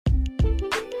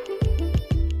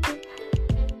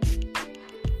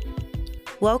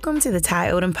Welcome to the Ty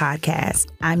Odom Podcast.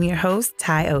 I'm your host,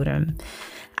 Ty Odom.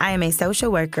 I am a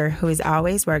social worker who has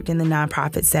always worked in the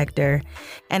nonprofit sector,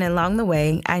 and along the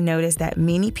way, I noticed that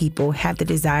many people have the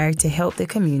desire to help the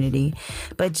community,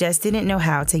 but just didn't know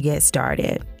how to get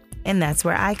started. And that's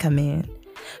where I come in.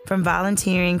 From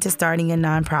volunteering to starting a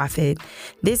nonprofit,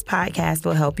 this podcast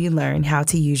will help you learn how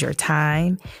to use your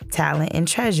time, talent, and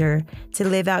treasure to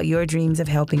live out your dreams of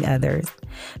helping others.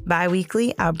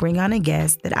 Bi-weekly, I'll bring on a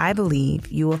guest that I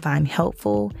believe you will find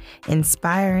helpful,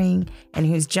 inspiring, and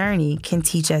whose journey can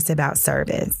teach us about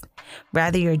service.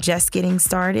 Whether you're just getting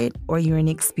started or you're an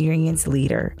experienced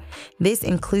leader, this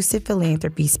inclusive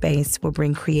philanthropy space will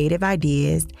bring creative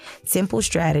ideas, simple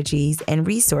strategies, and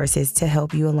resources to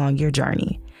help you along your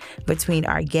journey. Between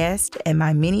our guest and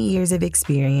my many years of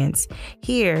experience,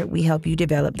 here we help you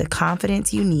develop the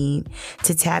confidence you need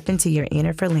to tap into your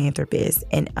inner philanthropist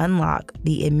and unlock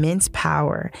the immense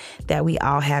power that we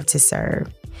all have to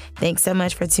serve. Thanks so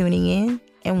much for tuning in,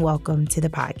 and welcome to the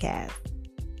podcast.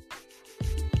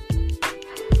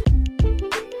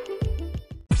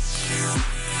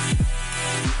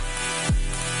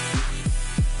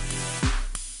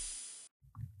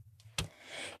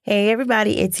 Hey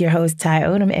everybody, it's your host Ty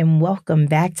Odom, and welcome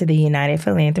back to the United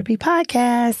Philanthropy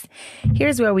Podcast.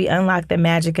 Here's where we unlock the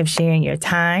magic of sharing your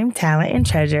time, talent, and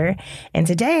treasure. And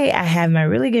today I have my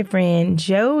really good friend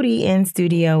Jodi in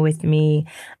studio with me.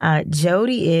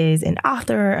 Jodi is an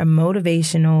author, a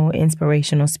motivational,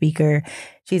 inspirational speaker.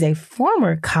 She's a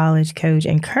former college coach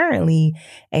and currently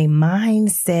a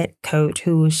mindset coach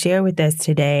who will share with us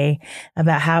today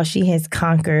about how she has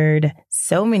conquered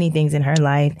so many things in her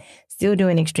life, still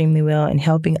doing extremely well and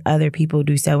helping other people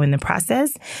do so in the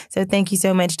process. So thank you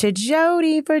so much to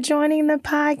Jodi for joining the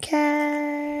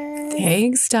podcast.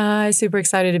 Thanks, Ty. Super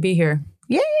excited to be here.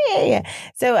 Yeah.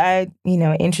 So I,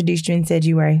 introduced you and said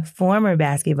you were a former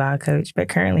basketball coach, but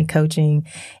currently coaching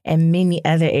in many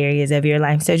other areas of your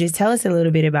life. So just tell us a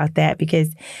little bit about that,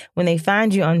 because when they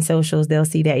find you on socials, they'll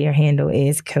see that your handle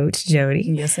is Coach Jodi.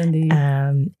 Yes, indeed.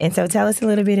 And so tell us a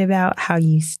little bit about how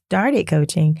you started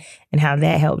coaching and how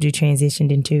that helped you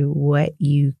transition into what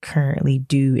you currently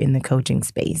do in the coaching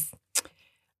space.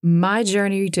 My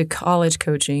journey to college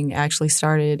coaching actually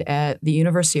started at the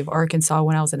University of Arkansas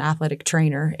when I was an athletic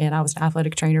trainer, and I was an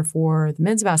athletic trainer for the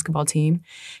men's basketball team.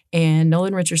 And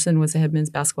Nolan Richardson was the head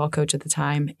men's basketball coach at the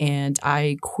time, and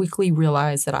I quickly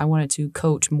realized that I wanted to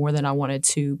coach more than I wanted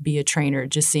to be a trainer,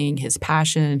 just seeing his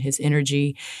passion, his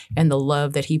energy, and the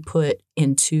love that he put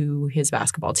into his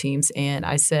basketball teams. And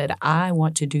I said, I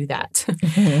want to do that.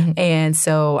 And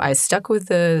so I stuck with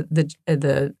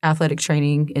the athletic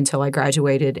training until I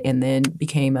graduated, and then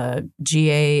became a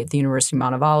GA at the University of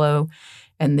Montevallo,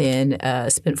 and then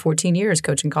spent 14 years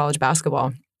coaching college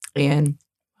basketball, and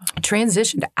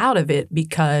transitioned out of it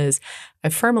because I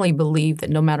firmly believe that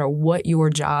no matter what your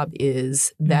job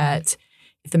is, that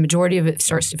if the majority of it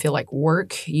starts to feel like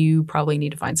work, you probably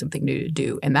need to find something new to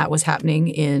do. And that was happening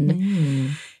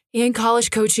in college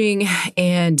coaching.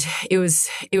 And it was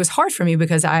hard for me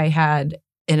because I had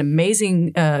an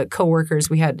amazing coworkers.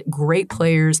 We had great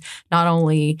players, not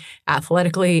only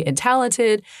athletically and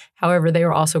talented, however, they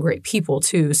were also great people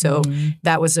too. So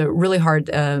that was a really hard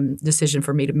decision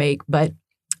for me to make. But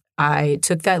I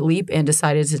took that leap and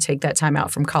decided to take that time out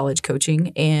from college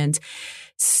coaching and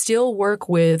still work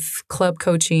with club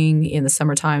coaching in the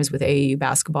summer times with AAU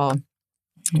basketball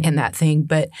and that thing.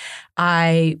 But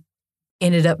I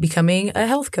ended up becoming a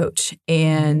health coach,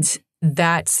 and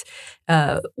that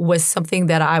was something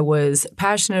that I was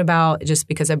passionate about, just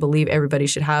because I believe everybody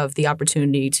should have the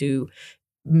opportunity to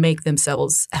make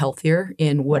themselves healthier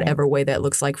in whatever way that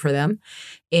looks like for them.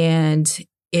 And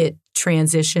it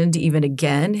transitioned even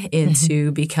again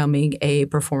into becoming a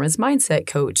performance mindset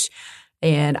coach.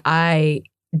 And I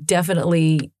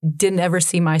definitely didn't ever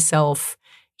see myself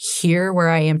here where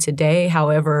I am today.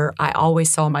 However, I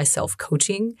always saw myself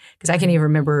coaching, because I can even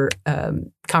remember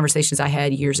conversations I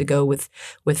had years ago with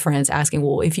friends asking,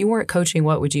 well, if you weren't coaching,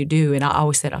 what would you do? And I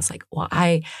always said, I was like, well,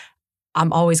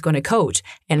 I'm always going to coach.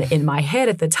 And in my head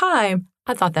at the time,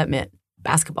 I thought that meant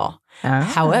basketball.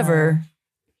 However,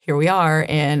 here we are,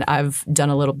 and I've done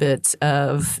a little bit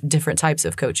of different types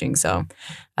of coaching, so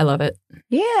I love it.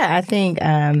 Yeah, I think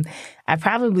I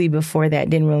probably before that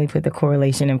didn't really put the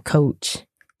correlation of coach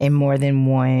in more than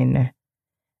one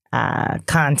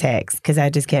context, because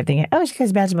I just kept thinking, oh, she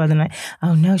coaches basketball. Then like,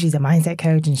 oh no, she's a mindset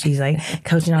coach and she's like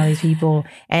coaching all these people.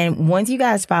 And once you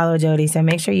guys follow Jodi, so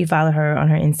make sure you follow her on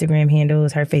her Instagram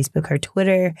handles, her Facebook, her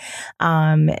Twitter.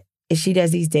 she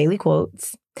does these daily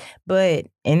quotes. But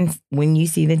when you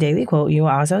see the daily quote, you will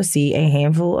also see a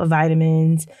handful of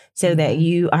vitamins so that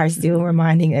you are still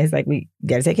reminding us, like, we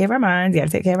got to take care of our minds, got to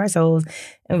take care of our souls,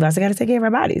 and we've also got to take care of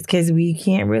our bodies because we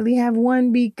can't really have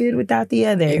one be good without the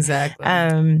other. Exactly.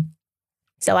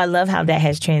 So I love how that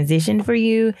has transitioned for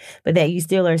you, but that you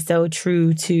still are so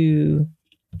true to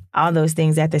all those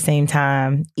things at the same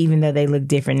time, even though they look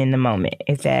different in the moment.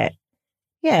 It's that,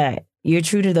 yeah, you're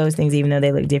true to those things, even though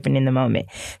they look different in the moment.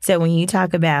 So when you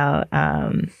talk about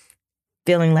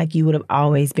feeling like you would have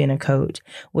always been a coach,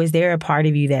 was there a part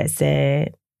of you that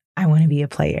said, I want to be a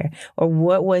player? Or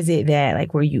what was it that,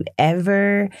 like, were you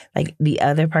ever like the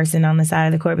other person on the side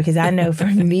of the court? Because I know for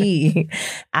me,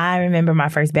 I remember my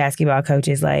first basketball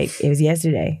coaches, like, it was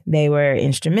yesterday. They were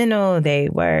instrumental. They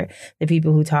were the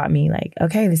people who taught me, like,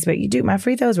 okay, this is what you do. My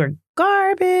free throws were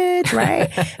garbage, right?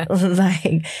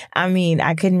 Like, I mean,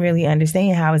 I couldn't really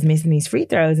understand how I was missing these free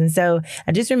throws. And so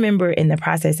I just remember in the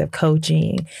process of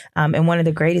coaching, and one of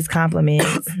the greatest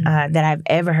compliments that I've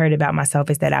ever heard about myself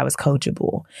is that I was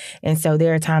coachable. And so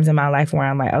there are times in my life where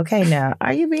I'm like, okay, now,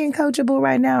 are you being coachable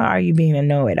right now? Or are you being a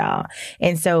know-it-all?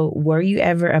 And so were you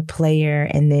ever a player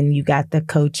and then you got the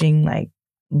coaching, like,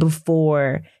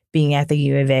 before being at the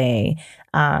U of A?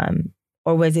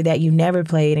 Or was it that you never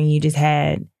played and you just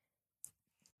had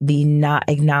the not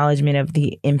acknowledgement of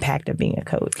the impact of being a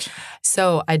coach?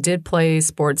 So I did play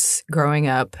sports growing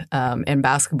up, and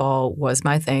basketball was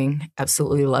my thing.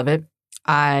 Absolutely love it.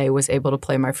 I was able to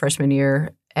play my freshman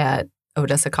year at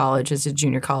Odessa College as a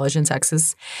junior college in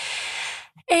Texas.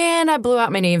 And I blew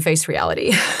out my knee and faced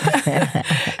reality.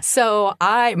 So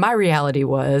my reality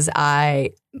was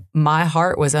my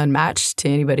heart was unmatched to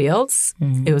anybody else.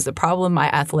 Mm-hmm. It was the problem. My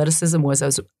athleticism was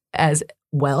as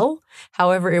well.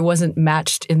 However, it wasn't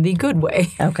matched in the good way.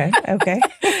 Okay.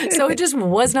 So it just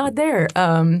was not there.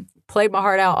 Played my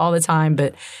heart out all the time,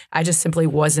 but I just simply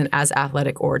wasn't as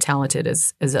athletic or talented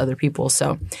as other people.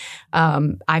 So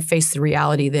I faced the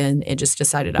reality then and just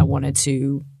decided I wanted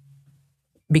to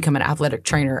become an athletic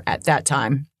trainer at that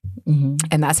time. Mm-hmm.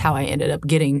 And that's how I ended up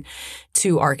getting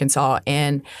to Arkansas.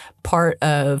 And part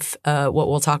of what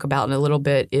we'll talk about in a little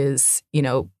bit is,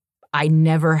 I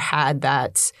never had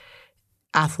that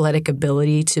athletic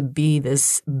ability to be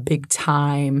this big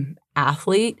time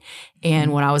athlete.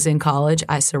 And when I was in college,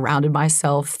 I surrounded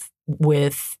myself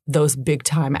with those big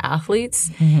time athletes.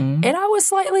 Mm-hmm. And I was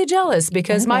slightly jealous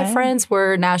because my friends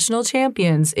were national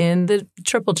champions in the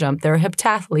triple jump. They were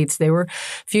heptathletes. They were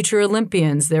future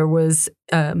Olympians. There was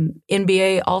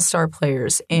NBA all-star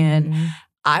players. And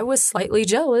I was slightly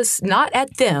jealous, not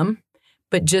at them,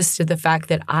 but just at the fact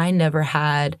that I never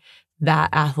had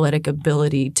that athletic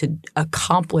ability to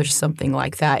accomplish something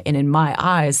like that. And in my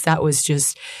eyes, that was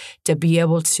just to be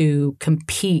able to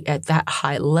compete at that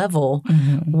high level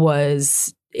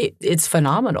was it's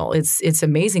phenomenal. It's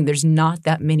amazing. There's not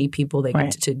that many people that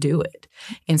get to do it.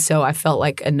 And so I felt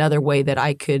like another way that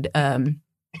I could that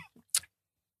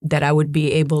I would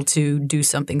be able to do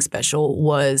something special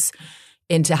was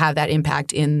and to have that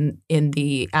impact in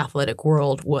the athletic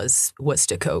world was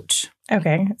to coach.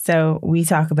 Okay. So we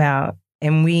talk about,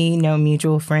 and we know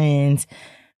mutual friends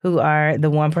who are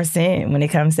the 1% when it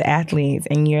comes to athletes.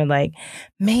 And you're like,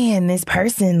 man, this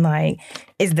person like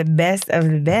is the best of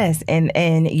the best.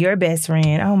 And your best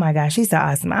friend, oh my gosh, she's so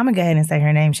awesome. I'm going to go ahead and say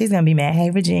her name. She's going to be mad. Hey,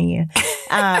 Virginia.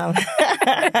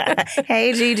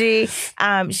 Hey, Gigi.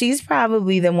 She's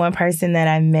probably the one person that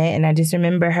I met. And I just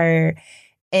remember her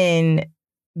in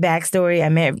backstory. I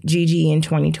met Gigi in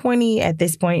 2020. At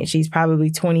this point, she's probably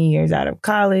 20 years out of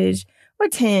college, or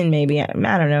 10 maybe. I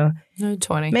don't know.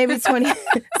 20. Maybe 20.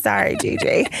 Sorry,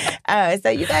 Gigi. So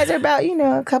you guys are about,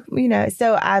 a couple,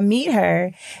 So I meet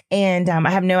her, and I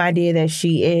have no idea that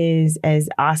she is as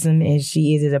awesome as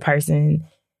she is as a person,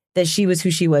 that she was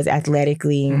who she was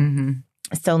athletically.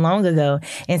 So long ago.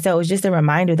 And so it was just a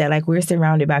reminder that like we're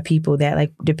surrounded by people that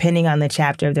like depending on the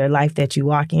chapter of their life that you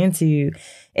walk into,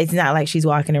 it's not like she's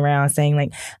walking around saying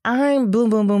like, I'm boom,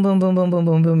 boom, boom, boom, boom, boom, boom,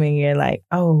 boom, boom. And you're like,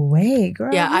 oh, wait,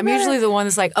 girl. Yeah, I'm usually the one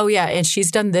that's like, oh, yeah. And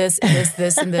she's done this and this and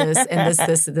this and this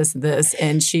and this and this.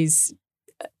 And she's,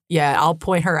 I'll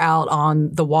point her out on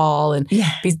the wall and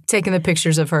be taking the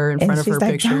pictures of her in front of her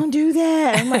like, picture. Don't do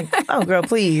that. I'm like, oh, girl,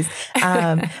 please.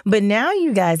 But now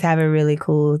you guys have a really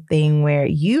cool thing where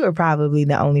you are probably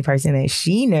the only person that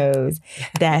she knows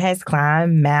that has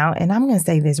climbed Mount, and I'm going to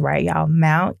say this right, y'all,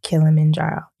 Mount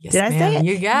Kilimanjaro. Yes, Did I say it?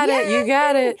 You got it. You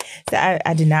got it. So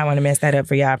I did not want to mess that up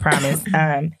for y'all, I promise.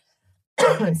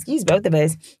 Excuse both of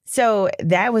us. So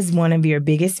that was one of your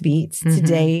biggest feats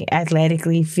today,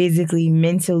 athletically, physically,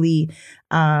 mentally.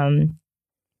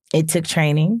 It took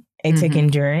training. It took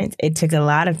endurance. It took a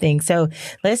lot of things. So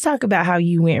let's talk about how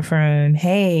you went from,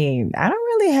 hey, I don't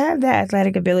really have that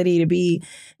athletic ability to be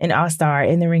an all-star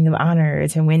in the Ring of Honor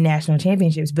to win national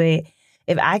championships. But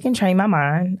if I can train my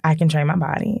mind, I can train my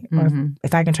body. Or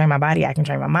if I can train my body, I can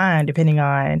train my mind, depending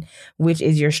on which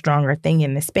is your stronger thing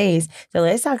in the space. So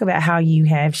let's talk about how you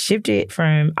have shifted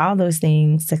from all those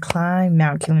things to climb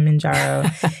Mount Kilimanjaro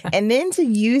and then to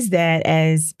use that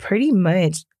as pretty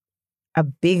much a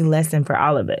big lesson for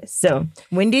all of us. So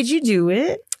when did you do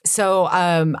it? So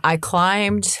I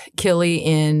climbed Kili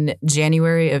in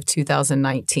January of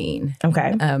 2019.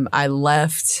 Okay. I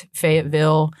left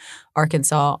Fayetteville,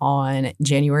 Arkansas on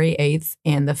January 8th.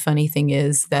 And the funny thing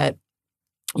is that,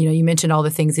 you mentioned all the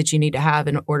things that you need to have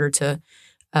in order to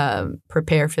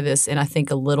prepare for this. And I think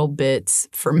a little bit,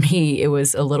 for me, it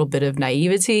was a little bit of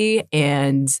naivety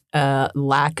and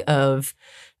lack of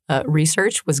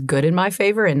research was good in my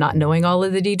favor and not knowing all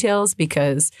of the details,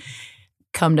 because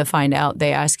come to find out,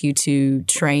 they ask you to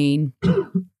train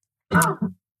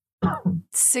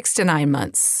 6 to 9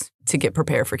 months to get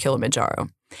prepared for Kilimanjaro.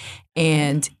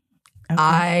 And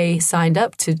I signed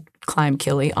up to climb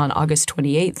Kili on August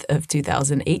 28th of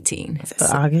 2018. So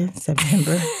August,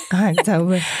 September,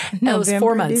 October, November, it was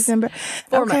 4 months. December.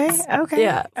 4 months. Okay.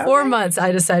 Yeah, 4 months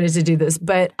I decided to do this.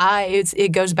 But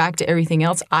it goes back to everything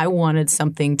else. I wanted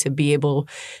something to be able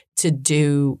to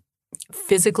do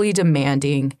physically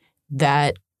demanding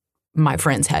that my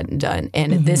friends hadn't done.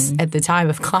 And at the time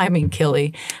of climbing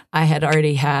Kili, I had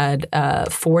already had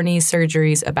 4 knee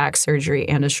surgeries, a back surgery,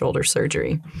 and a shoulder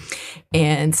surgery.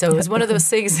 And so it was one of those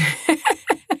things.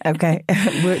 Okay.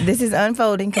 This is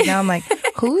unfolding because now I'm like,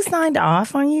 who signed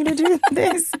off on you to do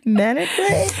this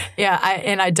medically? Yeah.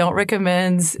 I don't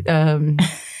recommend I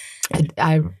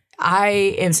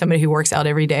am somebody who works out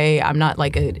every day. I'm not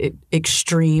like an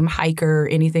extreme hiker or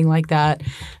anything like that.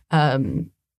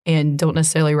 And don't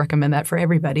necessarily recommend that for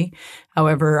everybody.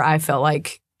 However, I felt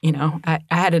like, I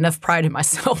had enough pride in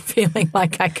myself feeling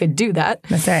like I could do that.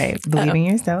 That's right. Believe in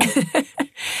yourself.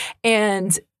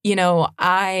 And,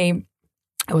 I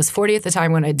was 40 at the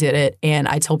time when I did it. And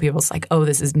I told people, it's like, oh,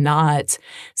 this is not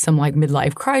some like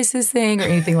midlife crisis thing or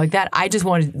anything like that. I just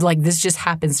wanted, this just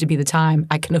happens to be the time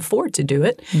I can afford to do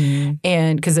it.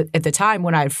 And because at the time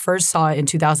when I first saw it in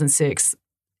 2006,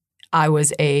 I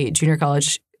was a junior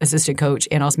college assistant coach,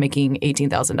 and I was making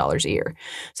 $18,000 a year.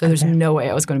 So there's no way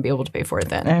I was going to be able to pay for it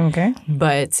then. Okay.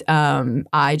 But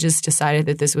I just decided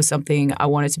that this was something I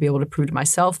wanted to be able to prove to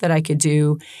myself that I could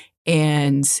do.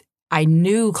 And I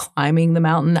knew climbing the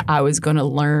mountain, I was going to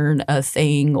learn a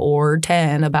thing or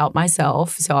 10 about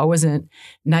myself. So I wasn't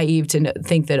naive to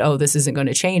think that, oh, this isn't going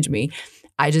to change me.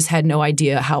 I just had no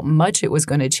idea how much it was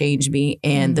going to change me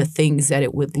and the things that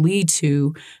it would lead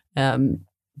to,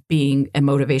 being a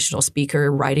motivational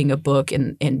speaker, writing a book,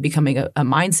 and becoming a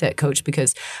mindset coach,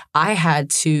 because I had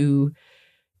to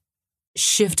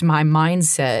shift my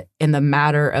mindset in the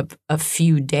matter of a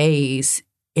few days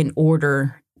in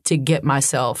order to get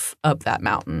myself up that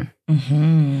mountain.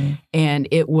 And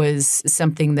it was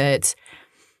something that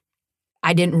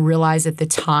I didn't realize at the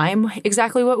time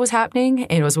exactly what was happening.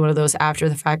 And it was one of those after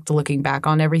the fact looking back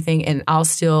on everything. And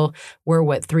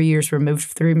we're 3 years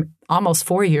removed, almost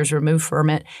 4 years removed from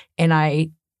it. And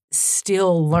I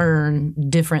still learn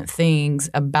different things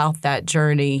about that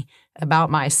journey, about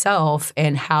myself,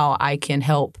 and how I can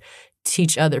help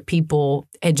teach other people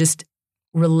and just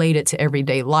relate it to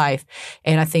everyday life.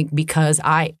 And I think because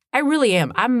I really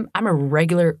am. I'm a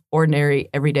regular, ordinary,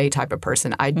 everyday type of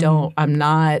person. I'm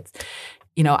not,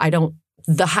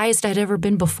 the highest I'd ever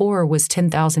been before was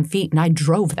 10,000 feet, and I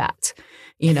drove that.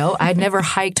 I'd never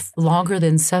hiked longer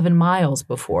than 7 miles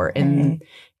before. And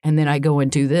then I go and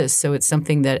do this. So it's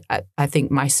something that I think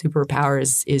my superpower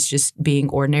is just being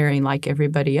ordinary and like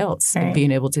everybody else, and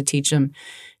being able to teach them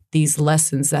these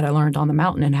lessons that I learned on the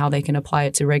mountain and how they can apply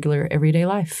it to regular everyday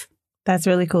life. That's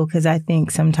really cool, because I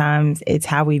think sometimes it's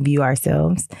how we view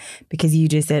ourselves, because you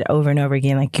just said over and over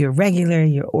again, like, you're regular,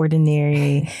 you're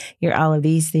ordinary, you're all of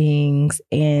these things.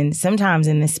 And sometimes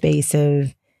in the space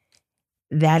of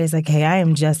that is like, hey, I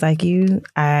am just like you.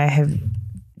 I have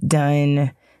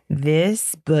done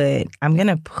this, but I'm going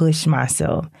to push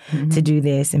myself to do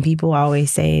this. And people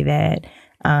always say that,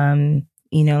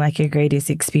 like your greatest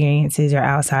experiences are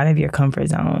outside of your comfort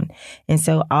zone. And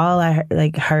so all I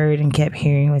heard and kept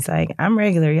hearing was like, I'm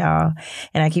regular, y'all.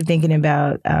 And I keep thinking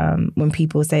about when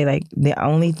people say like the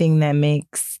only thing that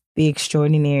makes the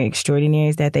extraordinary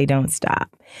is that they don't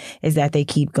stop, is that they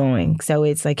keep going. So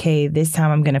it's like, hey, this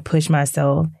time I'm going to push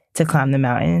myself to climb the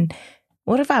mountain.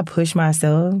 What if I push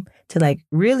myself to like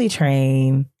really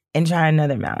train and try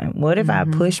another mountain? What if I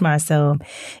push myself?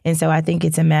 And so I think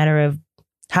it's a matter of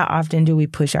how often do we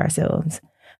push ourselves?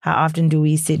 How often do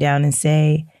we sit down and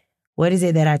say, what is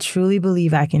it that I truly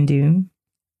believe I can do?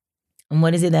 And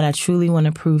what is it that I truly want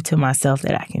to prove to myself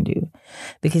that I can do?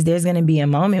 Because there's going to be a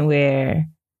moment where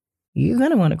you're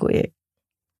going to want to quit.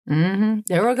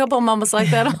 There were a couple of moments like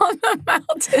that on the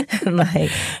mountain. Like,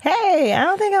 hey, I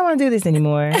don't think I want to do this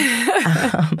anymore.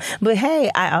 But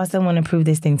hey, I also want to prove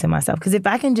this thing to myself. Because if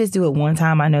I can just do it one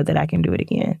time, I know that I can do it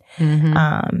again.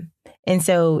 And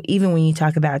so even when you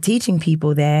talk about teaching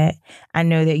people that, I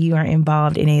know that you are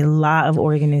involved in a lot of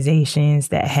organizations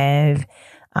that have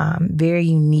very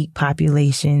unique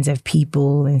populations of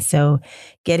people. And so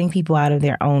getting people out of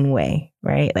their own way,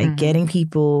 right? Like getting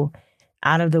people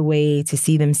out of the way to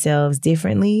see themselves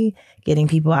differently, getting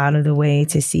people out of the way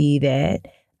to see that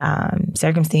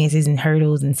circumstances and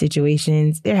hurdles and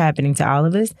situations, they're happening to all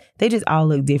of us. They just all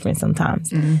look different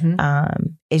sometimes.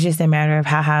 It's just a matter of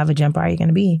how high of a jumper are you going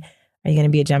to be? Are you going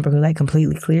to be a jumper who like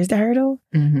completely clears the hurdle?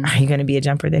 Are you going to be a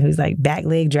jumper that who's like back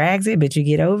leg drags it, but you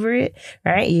get over it,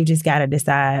 right? You've just got to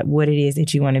decide what it is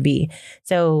that you want to be.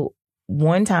 So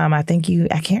one time, I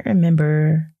can't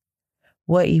remember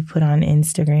what you put on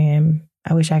Instagram.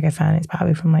 I wish I could find it. It's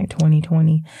probably from like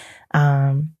 2020.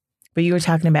 But you were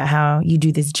talking about how you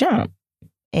do this jump.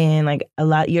 And like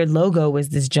your logo was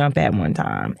this jump at one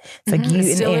time. It's like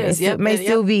it still is. It may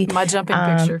still be my jumping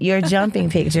picture. Your jumping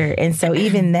picture. And so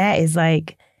even that is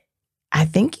like, I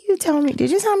think did you tell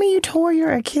me you tore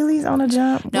your Achilles on a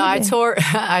jump? No, I tore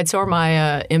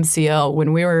my MCL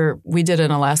when we did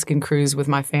an Alaskan cruise with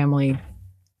my family.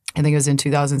 I think it was in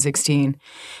 2016.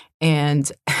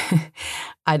 And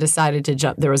I decided to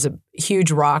jump. There was a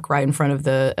huge rock right in front of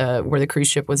the where the cruise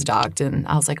ship was docked. And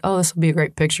I was like, oh, this will be a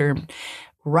great picture.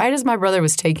 Right as my brother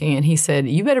was taking it, he said,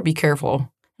 you better be careful. And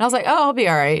I was like, oh, I'll be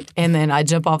all right. And then I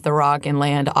jump off the rock and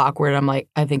land awkward. I'm like,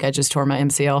 I think I just tore my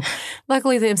MCL.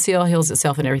 Luckily, the MCL heals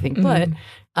itself and everything. But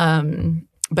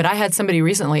I had somebody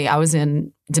recently, I was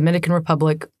in Dominican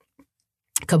Republic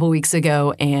a couple weeks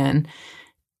ago and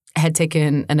had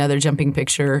taken another jumping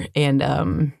picture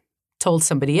and told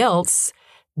somebody else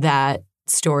that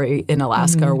story in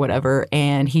Alaska or whatever.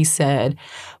 And he said,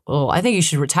 well, I think you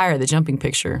should retire the jumping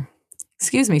picture.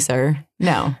 Excuse me, sir.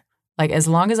 No. Like, as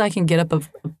long as I can get up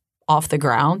off the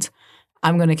ground,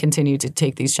 I'm going to continue to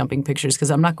take these jumping pictures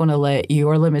because I'm not going to let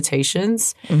your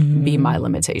limitations be my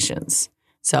limitations.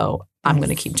 So I'm going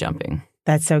to keep jumping.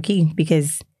 That's so key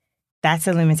because that's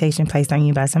a limitation placed on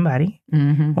you by somebody.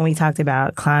 When we talked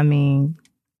about climbing,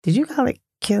 did you call it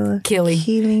Killy.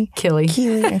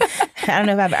 I don't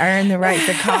know if I've earned the right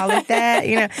to call it that.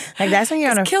 You know, like that's when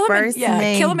you're on a first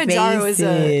name Kilimanjaro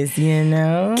basis, you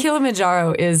know?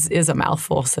 Kilimanjaro is a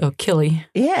mouthful, so Killy.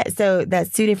 Yeah, so that's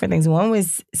two different things. One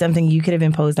was something you could have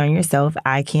imposed on yourself.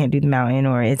 I can't do the mountain,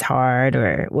 or it's hard,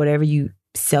 or whatever you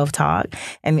self-talk.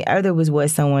 And the other was what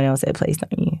someone else had placed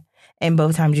on you. And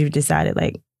both times you've decided,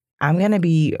 like, I'm going to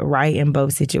be right in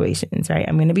both situations, right?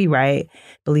 I'm going to be right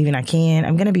believing I can.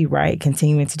 I'm going to be right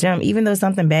continuing to jump, even though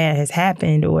something bad has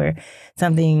happened or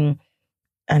something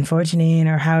unfortunate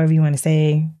or however you want to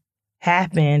say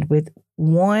happened with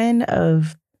one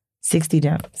of 60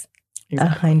 jumps,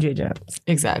 100 jumps.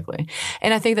 Exactly.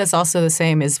 And I think that's also the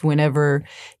same as whenever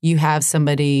you have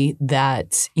somebody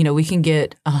that, you know, we can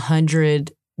get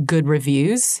 100 good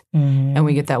reviews and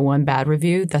we get that one bad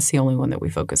review. That's the only one that we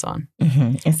focus on.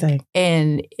 It's like,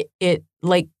 and it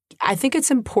like, I think it's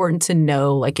important to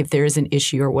know, like, if there is an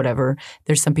issue or whatever,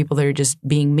 there's some people that are just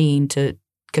being mean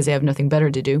because they have nothing better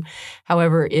to do.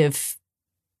 However, if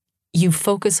you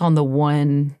focus on the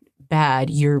one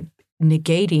bad, you're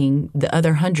negating the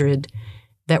other 100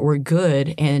 that were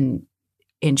good and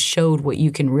showed what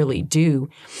you can really do.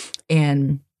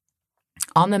 And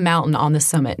on the mountain, on the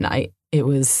summit night, it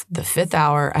was the 5th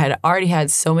hour. I had already had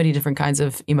so many different kinds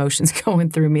of emotions going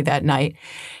through me that night.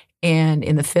 And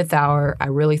in the 5th hour, I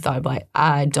really thought, like,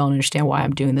 I don't understand why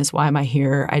I'm doing this. Why am I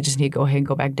here? I just need to go ahead and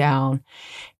go back down.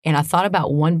 And I thought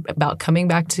about coming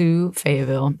back to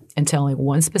Fayetteville and telling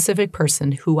one specific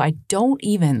person who I don't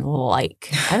even like.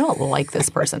 I don't like this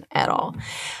person at all.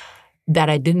 That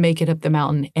I didn't make it up the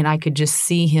mountain, and I could just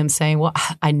see him saying, well,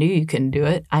 I knew you couldn't do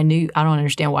it. I don't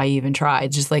understand why you even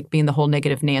tried. Just like being the whole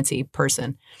negative Nancy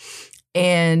person.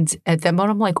 And at that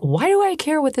moment, I'm like, why do I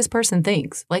care what this person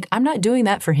thinks? Like, I'm not doing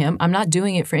that for him. I'm not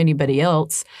doing it for anybody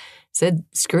else. Said,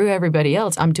 screw everybody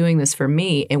else. I'm doing this for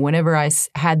me. And whenever I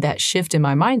had that shift in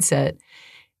my mindset,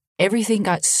 everything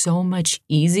got so much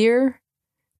easier.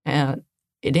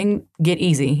 It didn't get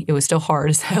easy. It was still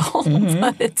hard as hell,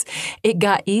 but it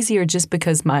got easier just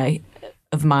because of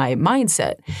my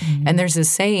mindset. And there's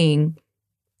this saying,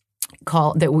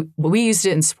 we used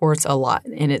it in sports a lot,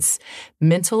 and it's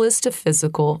mental is to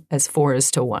physical as 4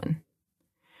 is to 1.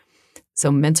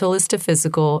 So mental is to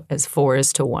physical as 4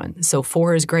 is to 1. So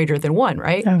 4 is greater than 1,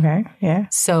 right? Okay, yeah.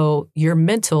 So your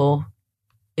mental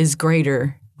is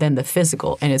greater than the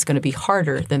physical, and it's going to be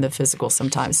harder than the physical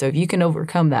sometimes. So if you can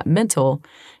overcome that mental,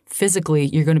 physically,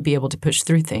 you're going to be able to push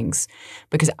through things.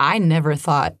 Because I never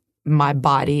thought my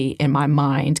body and my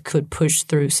mind could push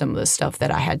through some of the stuff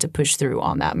that I had to push through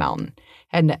on that mountain.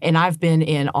 And I've been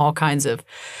in all kinds of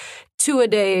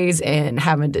 2-a-days and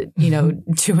having to,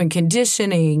 doing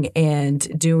conditioning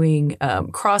and doing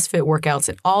CrossFit workouts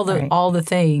and all the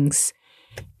things.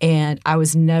 And I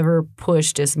was never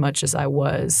pushed as much as I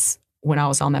was when I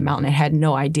was on that mountain. I had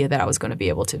no idea that I was going to be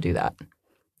able to do that.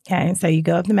 Okay, so you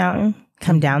go up the mountain,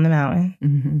 come down the mountain.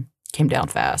 Mm-hmm. Came down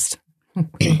fast.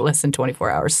 Less than 24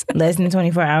 hours. Less than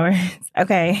 24 hours.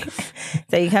 Okay.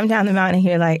 So you come down the mountain and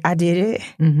you're like, I did it.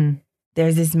 Mm-hmm.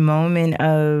 There's this moment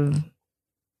of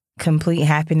complete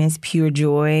happiness, pure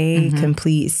joy,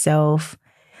 complete self.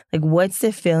 Like, what's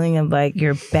the feeling of like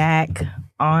you're back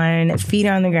on, feet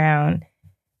on the ground?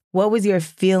 What was your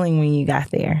feeling when you got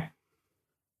there?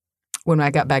 When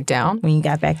I got back down? When you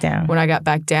got back down. When I got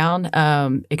back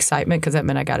down, excitement, because that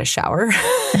meant I got a shower.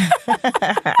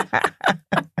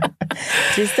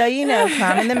 Just so you know,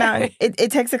 climbing the mountain,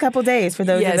 it takes a couple days for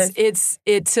those of us. Yes,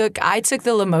 I took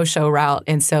the Lemosho route,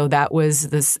 and so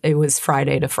it was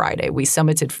Friday to Friday. We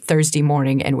summited Thursday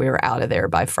morning, and we were out of there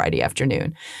by Friday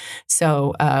afternoon.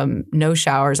 So no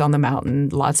showers on the mountain,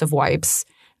 lots of wipes,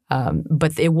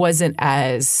 but it wasn't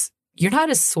you're not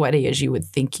as sweaty as you would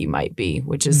think you might be,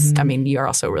 which is, I mean, you're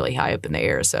also really high up in the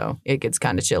air, so it gets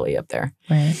kind of chilly up there.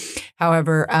 Right.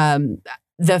 However,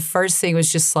 the first thing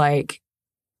was just like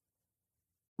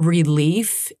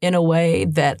relief in a way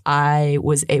that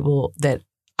that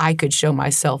I could show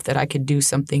myself that I could do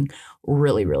something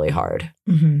really, really hard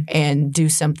and do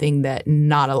something that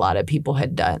not a lot of people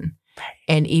had done.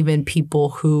 And even people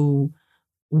who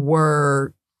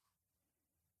were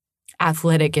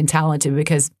athletic and talented,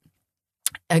 because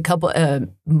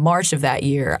March of that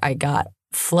year, I got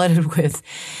flooded with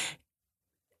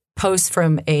posts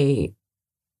from a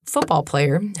football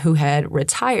player who had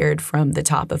retired from the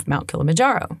top of Mount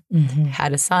Kilimanjaro,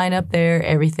 had a sign up there,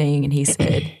 everything. And he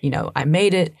said, I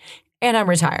made it and I'm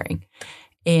retiring.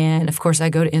 And of course, I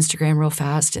go to Instagram real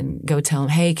fast and go tell him,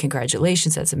 hey,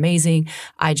 congratulations. That's amazing.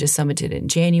 I just summited in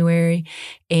January.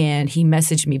 And he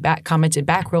messaged me back, commented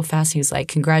back real fast. He was like,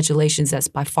 congratulations. That's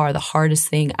by far the hardest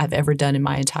thing I've ever done in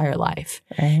my entire life,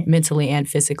 mentally and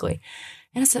physically.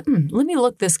 And I said, let me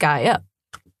look this guy up.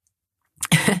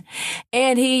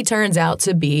 And he turns out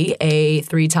to be a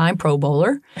 3-time Pro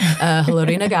Bowler,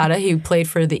 Haloti Ngata. He played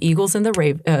for the Eagles and the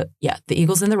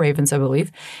Ravens, I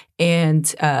believe, and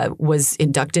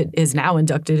is now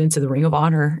inducted into the Ring of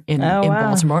Honor in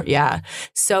Baltimore. Yeah,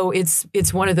 so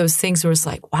it's one of those things where it's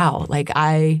like, wow, like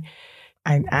I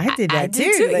did that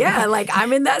too. Like, yeah, like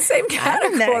I'm in that same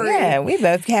category. Yeah, we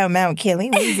both have Mount Killy.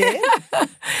 We did.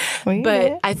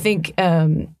 But I think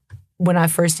when I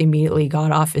first immediately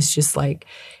got off, it's just like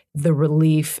the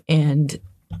relief and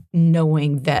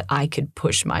knowing that I could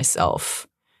push myself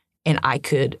and I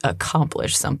could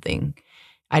accomplish something.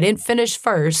 I didn't finish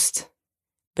first,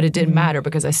 but it didn't matter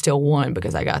because I still won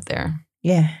because I got there.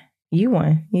 Yeah, you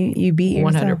won. You beat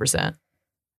yourself. 100%.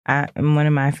 One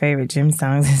of my favorite gym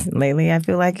songs lately, I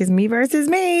feel like, is Me Versus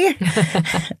Me.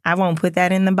 I won't put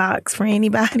that in the box for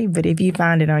anybody, but if you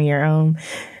find it on your own,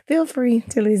 feel free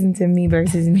to listen to Me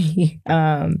Versus Me.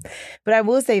 But I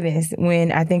will say this,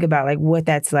 when I think about like what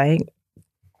that's like,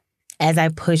 as I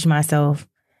push myself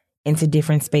into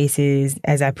different spaces,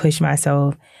 as I push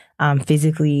myself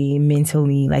physically,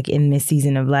 mentally, like in this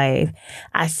season of life,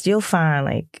 I still find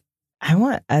like I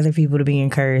want other people to be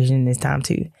encouraged in this time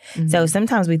too. So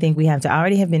sometimes we think we have to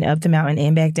already have been up the mountain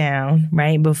and back down,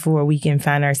 right? Before we can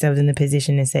find ourselves in the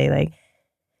position to say like,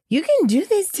 you can do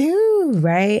this too,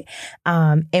 right?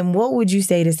 And what would you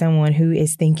say to someone who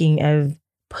is thinking of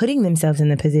putting themselves in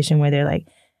the position where they're like,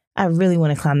 I really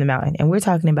want to climb the mountain. And we're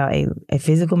talking about a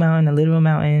physical mountain, a literal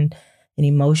mountain, an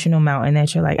emotional mountain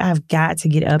that you're like, I've got to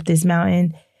get up this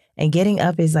mountain. And getting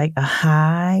up is like a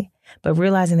high, but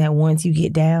realizing that once you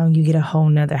get down, you get a whole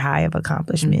nother high of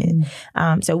accomplishment.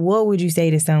 So what would you say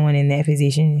to someone in that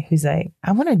position who's like,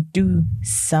 I want to do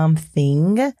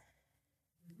something.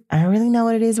 I don't really know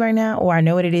what it is right now, or I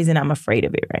know what it is and I'm afraid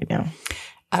of it right now.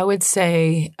 I would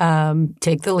say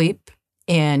take the leap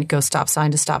and go stop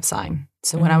sign to stop sign.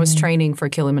 So when I was training for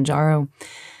Kilimanjaro,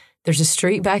 there's a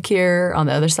street back here on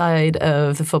the other side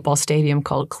of the football stadium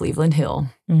called Cleveland Hill.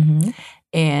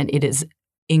 And it is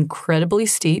incredibly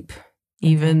steep.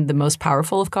 Even the most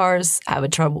powerful of cars have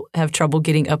trouble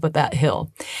getting up at that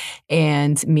hill.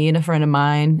 And me and a friend of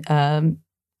mine,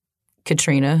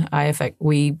 Katrina,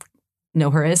 we know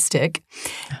her as Stick,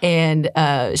 and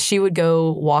she would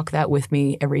go walk that with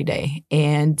me every day.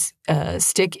 And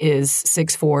Stick is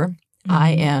 6'4".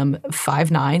 I am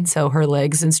 5'9", so her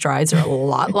legs and strides are a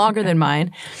lot longer than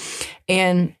mine.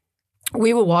 And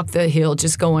we would walk the hill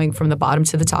just going from the bottom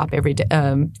to the top every day,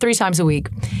 3 times a week.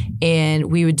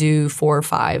 And we would do 4 or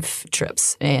 5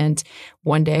 trips. And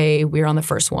one day we were on the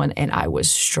first one and I was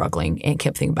struggling and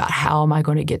kept thinking about how am I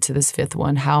going to get to this 5th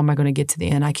one? How am I going to get to the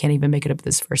end? I can't even make it up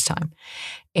this first time.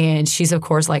 And she's, of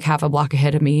course, like half a block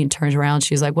ahead of me and turns around.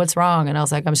 She's like, what's wrong? And I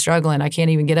was like, I'm struggling. I can't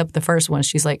even get up the first one.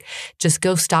 She's like, just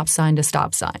go stop sign to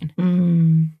stop sign.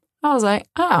 I was like,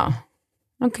 oh,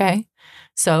 okay.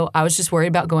 So I was just worried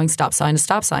about going stop sign to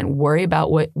stop sign, worry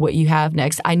about what you have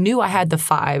next. I knew I had the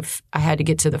 5. I had to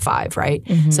get to the 5, right?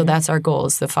 So that's our goal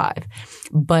is the 5.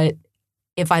 But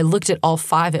if I looked at all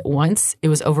 5 at once, it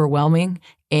was overwhelming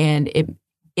and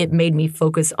it made me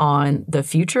focus on the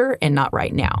future and not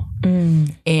right now.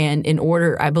 And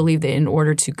I believe that in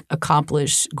order to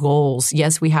accomplish goals,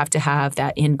 yes, we have to have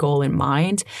that end goal in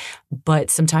mind, but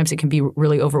sometimes it can be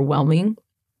really overwhelming.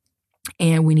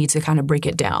 And we need to kind of break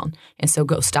it down. And so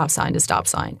go stop sign to stop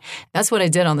sign. That's what I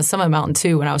did on the Summit Mountain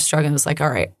too when I was struggling. It was like, all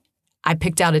right, I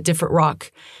picked out a different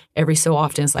rock every so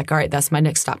often. It's like, all right, that's my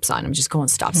next stop sign. I'm just going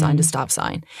stop sign to stop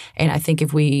sign. And I think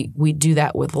if we do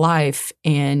that with life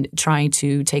and trying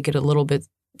to take the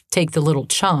little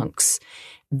chunks,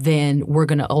 then we're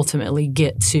going to ultimately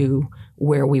get to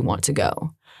where we want to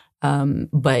go.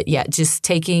 But yeah, just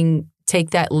take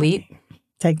that leap.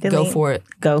 Go for it.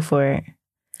 Go for it.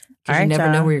 Because you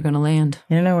never know where you're going to land.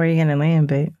 You don't know where you're going to land,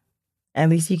 but at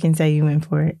least you can say you went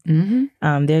for it.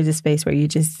 There's a space where you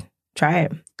just try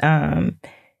it. And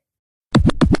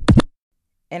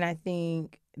I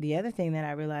think the other thing that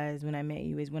I realized when I met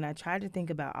you is when I tried to think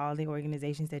about all the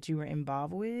organizations that you were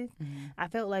involved with, I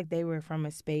felt like they were from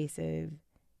a space of,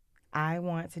 I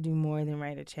want to do more than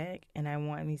write a check, and I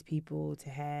want these people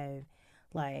to have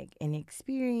like an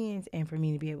experience and for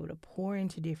me to be able to pour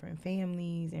into different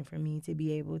families and for me to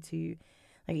be able to,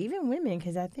 like, even women,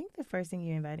 because I think the first thing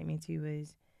you invited me to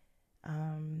was,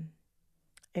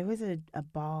 it was a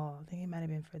ball. I think it might have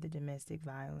been for the domestic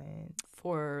violence.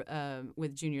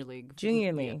 With Junior League.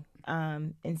 Junior League. Yeah.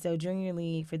 And so Junior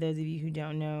League, for those of you who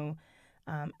don't know,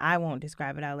 I won't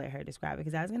describe it. I'll let her describe it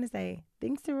because I was going to say,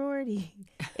 think sorority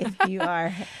if you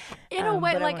are. In a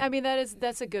way,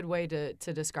 that's a good way to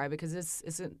describe it because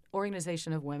it's an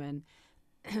organization of women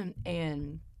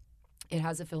and it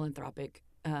has a philanthropic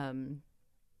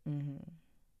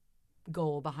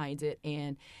goal behind it.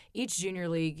 And each Junior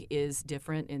League is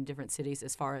different in different cities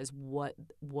as far as what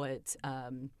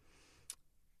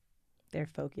their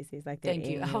focus is, like their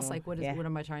annual. I was like, what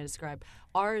am I trying to describe?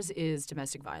 Ours is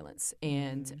domestic violence,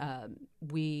 and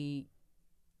we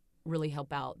really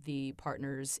help out the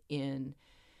partners in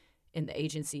the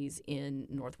agencies in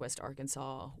Northwest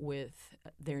Arkansas with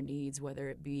their needs, whether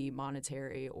it be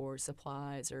monetary or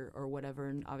supplies or whatever.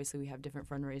 And obviously we have different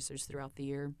fundraisers throughout the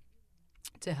year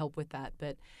to help with that.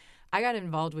 But I got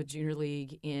involved with Junior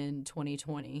League in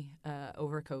 2020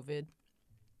 over COVID.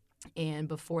 And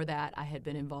before that, I had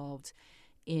been involved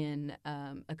in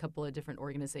a couple of different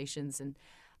organizations. And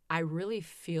I really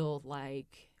feel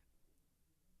like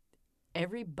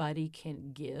everybody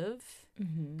can give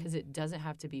because it doesn't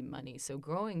have to be money. So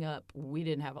growing up, we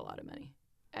didn't have a lot of money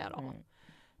at all.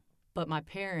 But my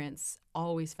parents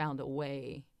always found a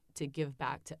way to give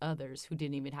back to others who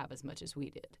didn't even have as much as we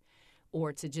did,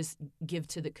 or to just give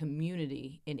to the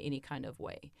community in any kind of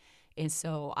way. And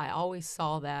so I always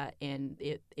saw that, and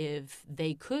if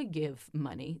they could give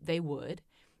money, they would.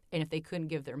 And if they couldn't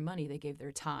give their money, they gave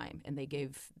their time, and they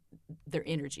gave their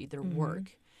energy, their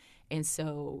work. And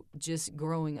so just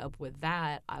growing up with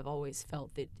that, I've always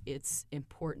felt that it's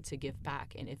important to give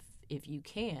back. And if you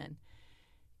can,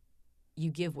 you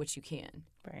give what you can.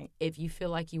 Right. If you feel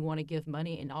like you want to give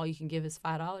money and all you can give is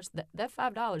 $5, that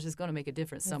 $5 is going to make a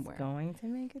difference somewhere. It's going to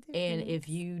make a difference. And if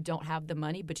you don't have the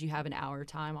money, but you have an hour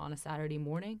time on a Saturday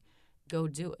morning, go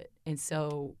do it. And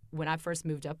so when I first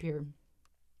moved up here,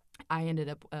 I ended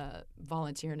up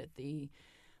volunteering at the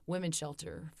women's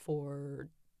shelter for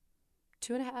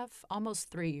 2.5, almost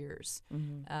 3 years.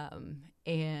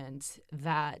 And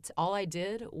that all I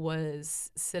did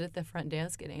was sit at the front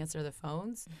desk and answer the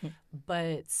phones.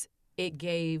 But it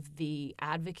gave the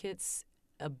advocates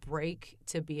a break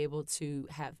to be able to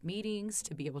have meetings,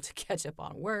 to be able to catch up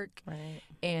on work,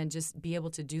 and just be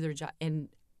able to do their job. And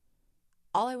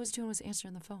all I was doing was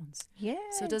answering the phones. Yeah.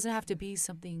 So it doesn't have to be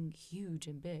something huge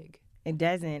and big. It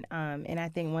doesn't. And I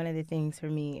think one of the things for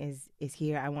me is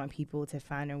here. I want people to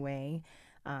find a way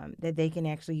that they can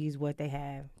actually use what they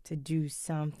have to do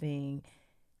something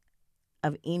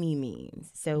of any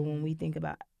means. So when we think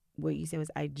about what you said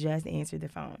was, I just answered the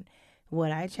phone.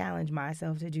 What I challenge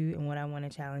myself to do, and what I want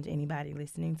to challenge anybody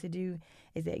listening to do,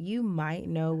 is that you might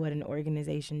know what an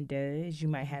organization does. You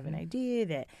might have an idea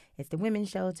that it's the women's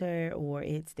shelter or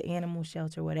it's the animal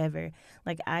shelter, whatever.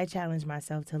 Like, I challenge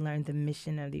myself to learn the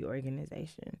mission of the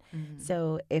organization.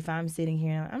 So if I'm sitting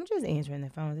here and I'm just answering the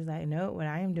phones, it's like, no, what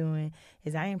I am doing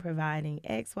is I am providing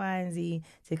X, Y, and Z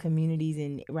to communities,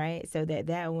 and right, so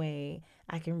that way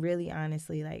I can really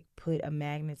honestly like put a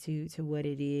magnitude to what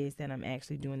it is that I'm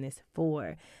actually doing this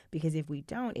for. Because if we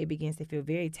don't, it begins to feel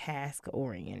very task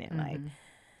oriented. Like,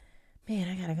 man,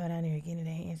 I gotta go down there again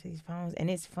today and answer these phones. And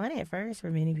it's fun at first for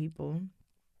many people.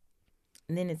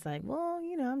 And then it's like, well,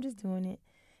 I'm just doing it.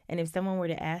 And if someone were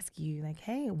to ask you, like,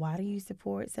 hey, why do you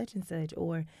support such and such?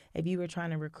 Or if you were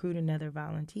trying to recruit another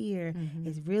volunteer,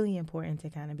 it's really important to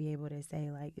kind of be able to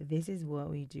say, like, this is what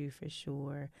we do for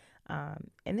sure.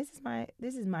 And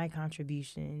this is my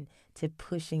contribution to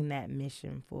pushing that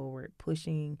mission forward,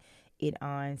 pushing it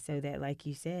on, so that, like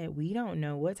you said, we don't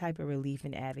know what type of relief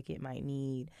an advocate might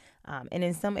need. And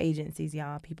in some agencies,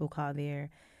 y'all, people call their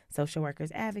social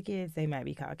workers advocates. They might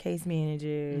be called case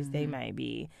managers. They might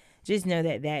be, just know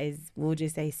that is, we'll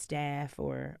just say staff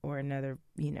or another,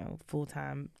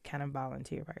 full-time kind of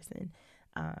volunteer person.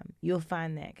 You'll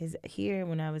find that, because here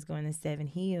when I was going to Seven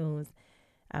Hills,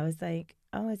 I was like,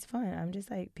 oh, it's fun. I'm just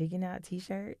like picking out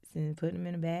T-shirts and putting them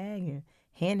in a bag and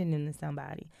handing them to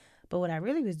somebody. But what I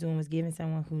really was doing was giving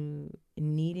someone who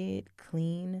needed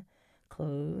clean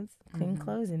clothes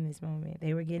in this moment.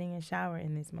 They were getting a shower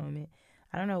in this moment.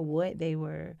 I don't know what they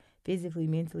were physically,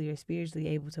 mentally, or spiritually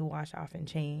able to wash off and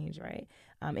change, right,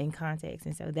 in context.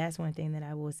 And so that's one thing that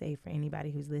I will say for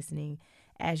anybody who's listening,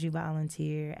 as you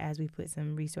volunteer, as we put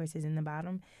some resources in the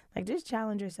bottom, like, just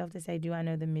challenge yourself to say, do I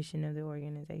know the mission of the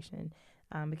organization?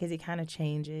 Because it kind of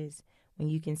changes when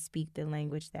you can speak the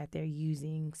language that they're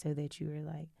using, so that you are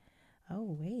like,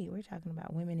 oh, wait, we're talking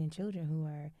about women and children who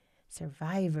are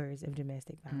survivors of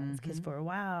domestic violence. Because for a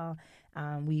while,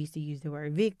 we used to use the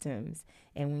word victims.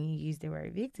 And when you use the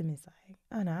word victim, it's like,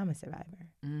 oh, no, I'm a survivor.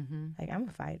 Like, I'm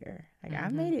a fighter. Like, I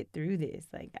made it through this.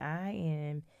 Like, I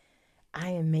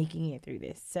am making it through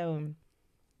this. So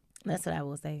that's what I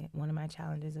will say. One of my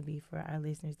challenges will be for our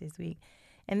listeners this week.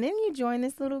 And then you join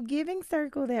this little giving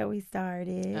circle that we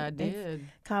started. I did. It's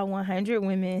called 100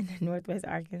 Women Northwest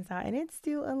Arkansas. And it's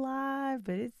still alive,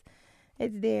 but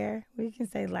it's there. We can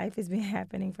say life has been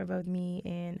happening for both me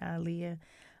and Leah,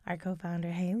 our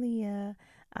co-founder. Hey, Leah.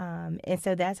 And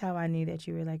so that's how I knew that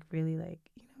you were like, really, like,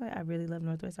 you know what? I really love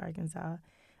Northwest Arkansas.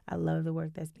 I love the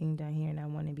work that's being done here, and I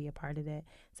want to be a part of that.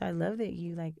 So I love that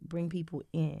you, like, bring people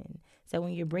in. So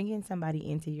when you're bringing somebody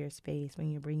into your space,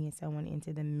 when you're bringing someone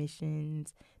into the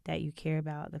missions that you care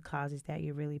about, the causes that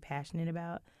you're really passionate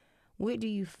about, what do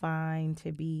you find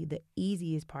to be the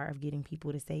easiest part of getting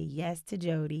people to say yes to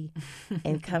Jodi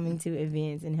and coming to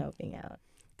events and helping out?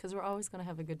 Because we're always going to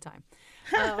have a good time.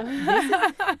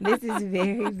 This is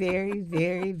very, very,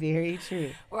 very, very true.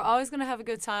 We're always going to have a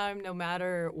good time, no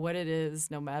matter what it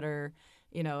is, no matter,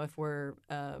 if we're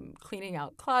cleaning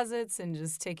out closets and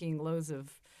just taking loads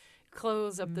of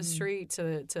clothes up the street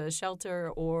to a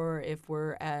shelter, or if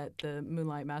we're at the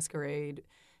Moonlight Masquerade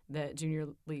that Junior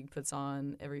League puts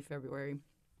on every February.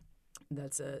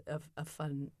 That's a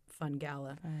fun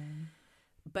gala.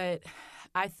 But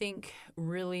I think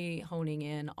really honing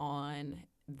in on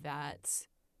that,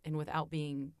 and without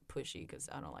being pushy, because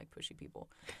I don't like pushy people,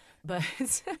 but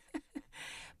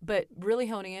but really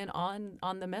honing in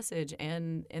on the message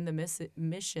and the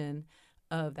mission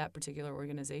of that particular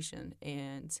organization.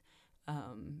 And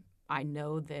I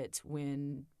know that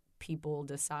when people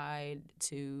decide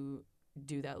to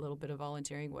do that little bit of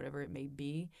volunteering, whatever it may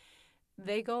be,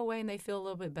 they go away and they feel a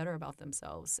little bit better about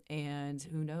themselves. And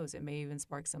who knows, it may even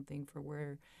spark something for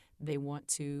where they want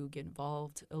to get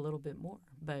involved a little bit more.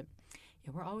 But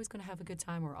yeah, we're always going to have a good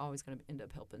time. We're always going to end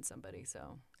up helping somebody.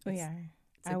 So we are.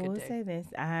 I will say this.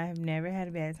 I've never had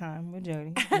a bad time with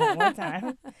Jodi. Not one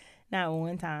time. Not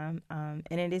one time.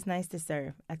 And it is nice to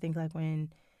serve. I think, like,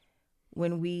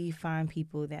 when we find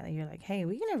people that you're like, hey,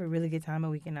 we can have a really good time,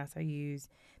 but we can also use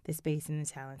the space and the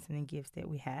talents and the gifts that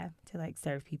we have to, like,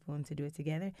 serve people and to do it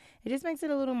together, it just makes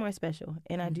it a little more special.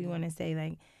 And I do want to say,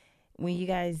 like, when you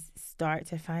guys start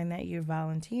to find that you're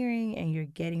volunteering and you're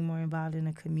getting more involved in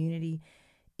a community,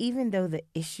 even though the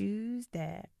issues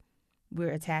that we're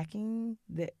attacking,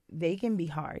 that they can be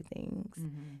hard things.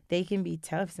 They can be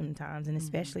tough sometimes, and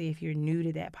especially if you're new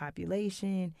to that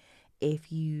population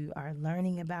if you are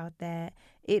learning about that,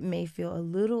 it may feel a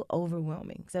little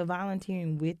overwhelming. So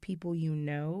volunteering with people you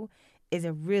know is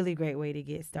a really great way to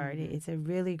get started. It's a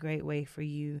really great way for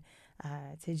you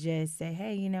to just say,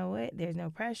 hey, you know what? There's no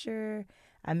pressure.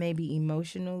 I may be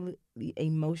emotionally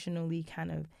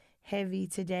kind of heavy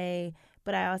today,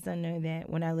 but I also know that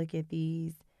when I look at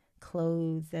these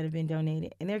clothes that have been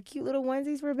donated, and they're cute little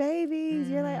onesies for babies,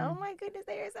 you're like, oh my goodness,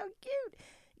 they are so cute.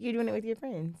 You're doing it with your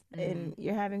friends, and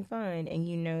you're having fun, and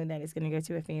you know that it's going to go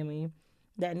to a family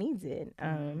that needs it.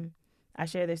 I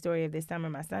share the story of this summer.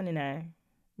 My son and I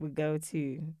would go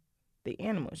to the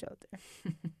animal shelter.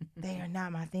 They are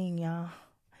not my thing, y'all.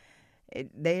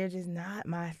 They are just not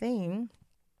my thing.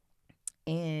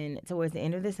 And towards the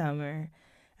end of the summer,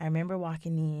 I remember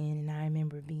walking in and I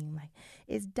remember being like,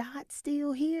 is Dot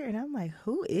still here? And I'm like,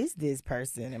 who is this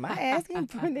person? Am I asking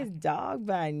for this dog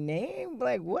by name?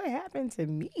 Like, what happened to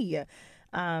me?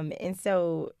 And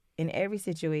so in every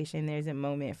situation, there's a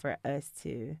moment for us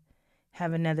to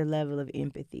have another level of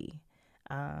empathy.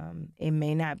 It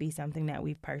may not be something that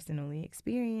we've personally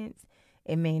experienced.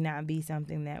 It may not be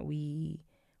something that we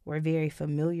were very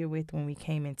familiar with when we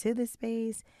came into the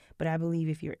space. But I believe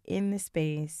if you're in the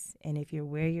space and if you're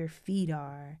where your feet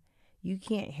are, you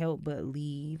can't help but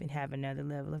leave and have another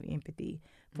level of empathy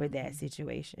for that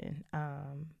situation.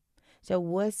 So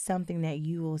what's something that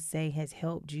you will say has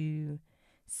helped you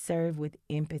serve with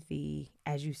empathy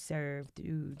as you serve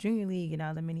through Junior League and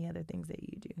all the many other things that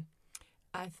you do?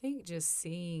 I think just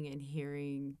seeing and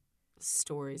hearing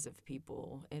stories of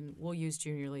people, and we'll use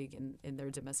Junior League and their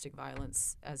domestic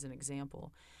violence as an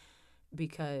example,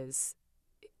 because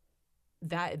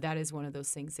that is one of those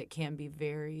things that can be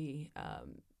very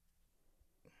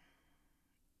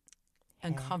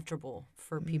uncomfortable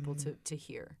for people to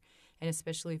hear, and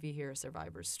especially if you hear a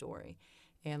survivor's story.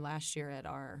 And last year at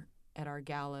our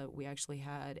gala, we actually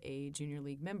had a Junior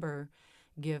League member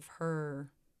give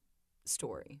her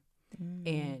story.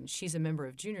 And she's a member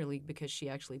of Junior League because she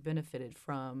actually benefited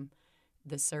from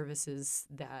the services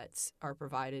that are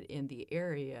provided in the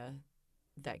area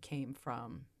that came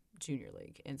from Junior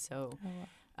League. And so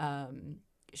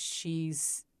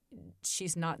she's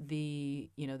not the,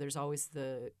 there's always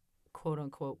the quote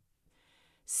unquote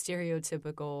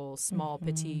stereotypical small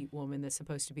petite woman that's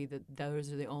supposed to be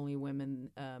those are the only women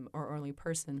or only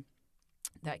person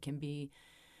that can be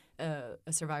a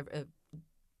survivor,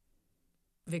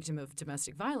 victim of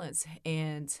domestic violence.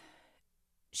 And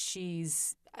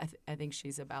she's I think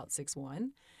she's about 6'1",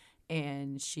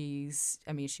 and she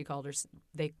called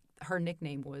her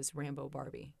nickname was Rambo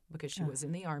Barbie because she was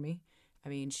in the Army. I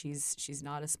mean, she's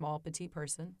not a small petite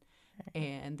person,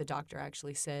 and the doctor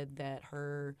actually said that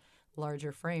her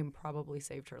larger frame probably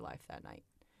saved her life that night.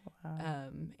 Wow.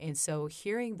 And so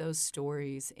hearing those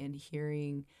stories and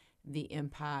hearing the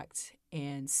impact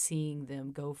and seeing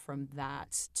them go from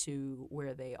that to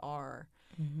where they are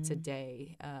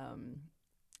today.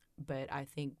 But I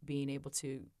think being able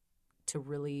to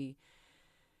really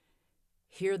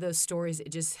hear those stories,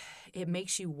 it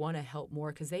makes you want to help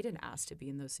more because they didn't ask to be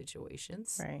in those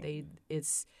situations. Right.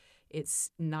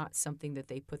 It's not something that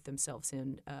they put themselves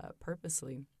in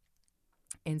purposely.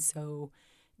 And so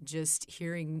just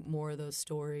hearing more of those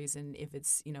stories, and if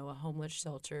it's, a homeless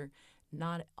shelter,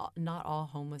 not all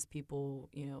homeless people,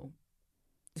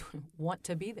 want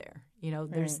to be there.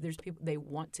 There's people, they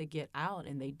want to get out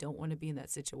and they don't want to be in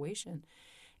that situation.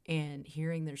 And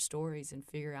hearing their stories and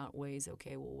figure out ways,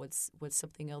 okay, well, what's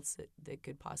something else that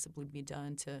could possibly be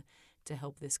done to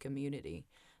help this community?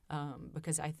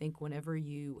 Because I think whenever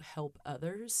you help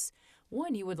others,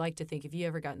 one, you would like to think if you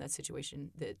ever got in that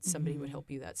situation that somebody would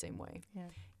help you that same way. Yeah.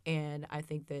 And I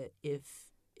think that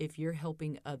if you're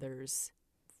helping others,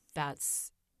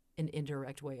 that's an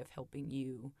indirect way of helping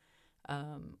you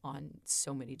on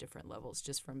so many different levels,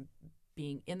 just from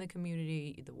being in the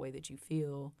community, the way that you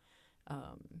feel.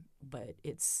 But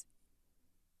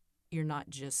you're not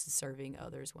just serving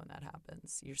others when that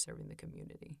happens. You're serving the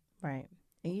community. Right.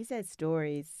 And you said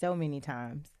stories so many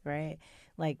times, right?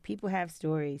 Like people have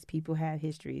stories, people have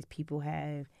histories, people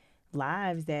have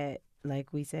lives that,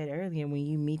 like we said earlier, when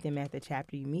you meet them at the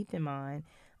chapter you meet them on,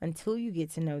 until you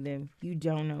get to know them, you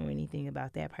don't know anything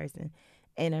about that person.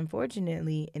 And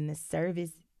unfortunately, in the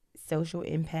service, social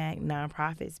impact,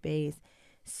 nonprofit space,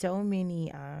 so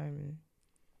many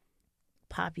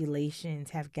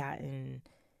populations have gotten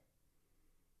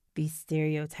these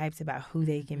stereotypes about who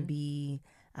they can be,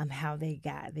 how they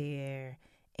got there,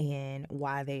 and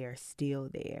why they are still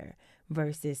there,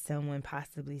 versus someone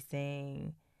possibly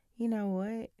saying, you know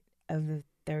what, of the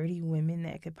 30 women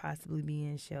that could possibly be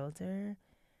in shelter,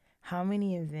 how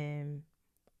many of them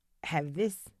have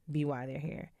this be why they're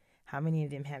here? How many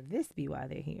of them have this be while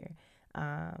they're here?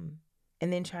 And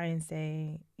then try and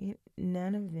say,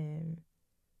 none of them,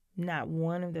 not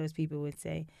one of those people would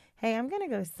say, hey, I'm going to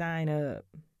go sign up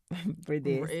for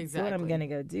this. Exactly. It's what I'm going to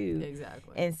go do.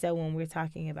 Exactly. And so when we're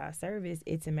talking about service,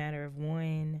 it's a matter of,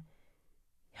 one,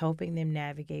 helping them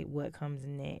navigate what comes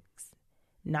next.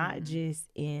 Not just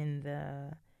in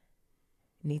the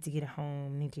need to get a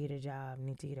home, need to get a job,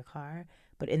 need to get a car,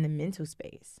 but in the mental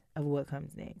space of what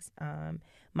comes next.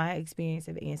 My experience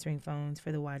of answering phones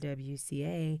for the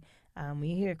YWCA, when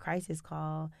you hear a crisis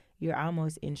call, you're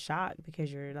almost in shock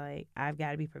because you're like, I've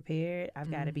got to be prepared.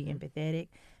 I've got to be empathetic.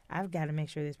 I've got to make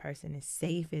sure this person is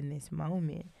safe in this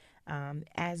moment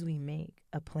as we make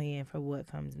a plan for what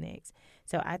comes next.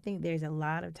 So I think there's a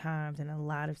lot of times and a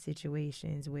lot of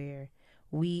situations where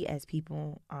we as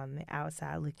people on the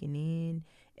outside looking in,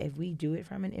 if we do it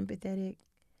from an empathetic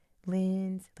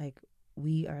lens, like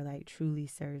we are like truly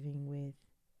serving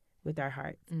with our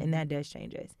hearts. And that does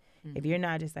change us. If you're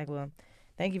not just like, well,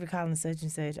 thank you for calling such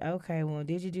and such. Okay, well,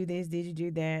 did you do this? Did you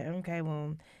do that? Okay,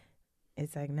 well,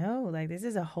 it's like, no, like this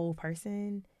is a whole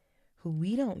person who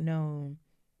we don't know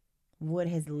what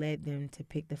has led them to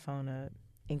pick the phone up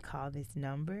and call this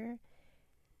number.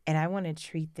 And I want to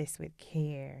treat this with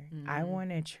care. I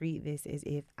want to treat this as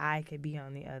if I could be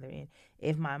on the other end.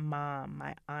 If my mom,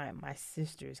 my aunt, my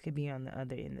sisters could be on the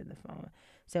other end of the phone.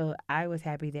 So I was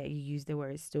happy that you used the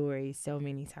word story so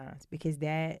many times because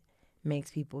that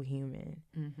makes people human.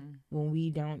 When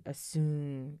we don't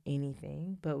assume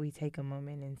anything, but we take a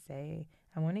moment and say,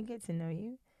 I want to get to know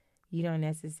you. You don't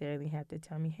necessarily have to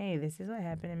tell me, hey, this is what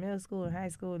happened in middle school and high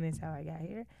school and this is how I got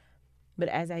here. But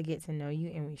as I get to know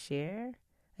you and we share,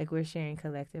 like we're sharing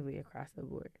collectively across the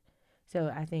board.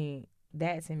 So I think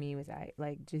that to me was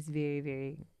like just very,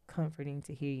 very comforting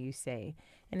to hear you say,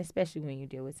 and especially when you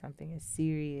deal with something as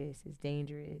serious, as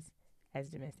dangerous as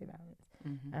domestic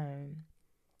violence.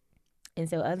 And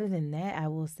so other than that, I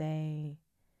will say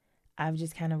I've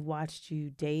just kind of watched you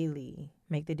daily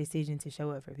make the decision to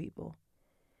show up for people.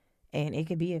 And it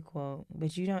could be a quote,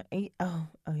 but you don't, oh,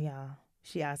 y'all.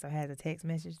 She also has a text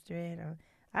message thread.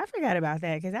 I forgot about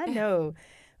that because I know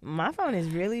my phone is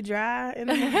really dry in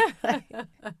the morning.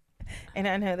 And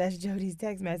I know that's Jodi's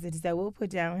text message. So we'll put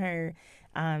down her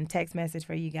text message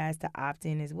for you guys to opt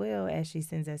in as well as she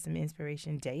sends us some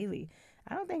inspiration daily.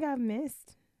 I don't think I've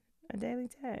missed a daily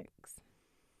text.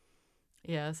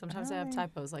 Yeah, sometimes I have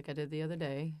typos like I did the other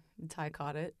day. Ty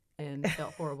caught it and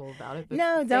felt horrible about it. But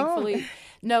no, thankfully,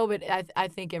 no, but I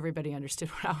think everybody understood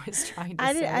what I was trying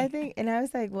to say. I think, and I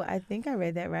was like, well, I think I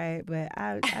read that right, but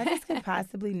I just could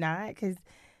possibly not because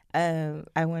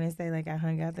I want to say like I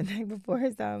hung out the night before,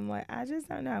 so I'm like, I just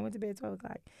don't know. I went to bed at 12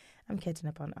 o'clock. I'm catching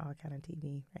up on all kind of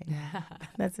TV right now.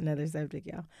 That's another subject,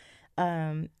 y'all.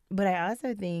 But I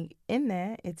also think in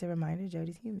that it's a reminder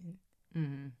Jodi's human,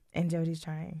 and Jodi's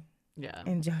trying. Yeah,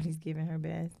 and Jodi's giving her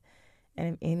best.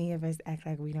 And if any of us act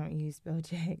like we don't use spell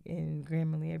check and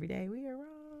Grammarly every day, we are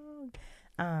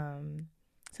wrong.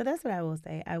 So that's what I will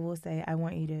say. I will say I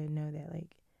want you to know that,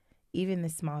 like, even the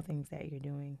small things that you're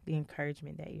doing, the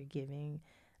encouragement that you're giving,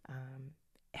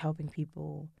 helping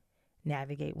people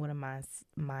navigate what a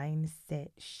mindset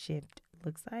shift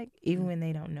looks like, even when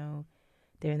they don't know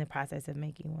they're in the process of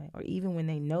making one, or even when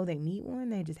they know they need one,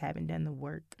 they just haven't done the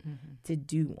work to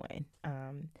do one.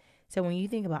 So when you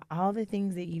think about all the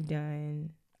things that you've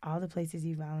done, all the places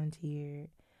you volunteered,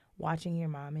 watching your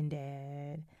mom and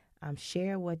dad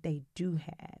share what they do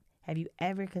have you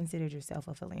ever considered yourself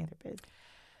a philanthropist?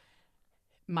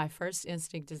 My first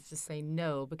instinct is to say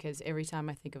no, because every time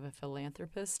I think of a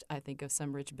philanthropist, I think of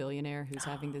some rich billionaire who's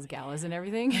having these galas and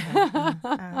everything.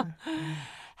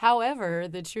 However,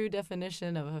 the true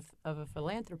definition of a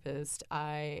philanthropist,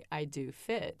 I do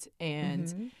fit.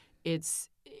 And it's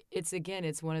again,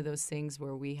 it's one of those things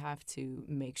where we have to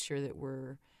make sure that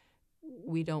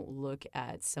we don't look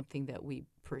at something that we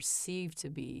perceive to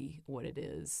be what it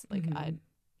is. Like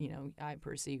I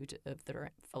perceived a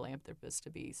philanthropist to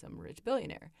be some rich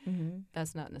billionaire.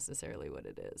 That's not necessarily what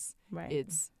it is. Right.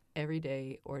 It's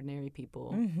everyday, ordinary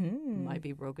people, might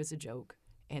be broke as a joke,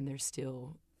 and they're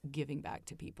still giving back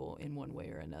to people in one way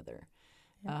or another.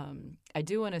 Yeah. I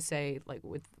do want to say, like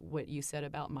with what you said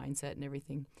about mindset and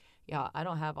everything, yeah, I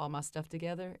don't have all my stuff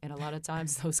together, and a lot of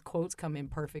times those quotes come in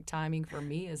perfect timing for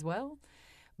me as well.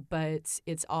 But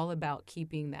it's all about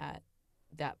keeping that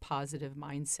positive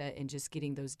mindset and just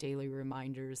getting those daily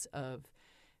reminders of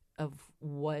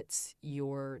what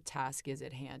your task is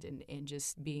at hand, and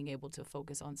just being able to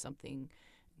focus on something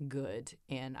good.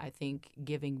 And I think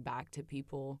giving back to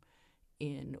people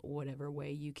in whatever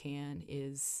way you can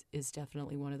is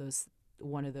definitely one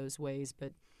of those ways.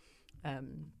 But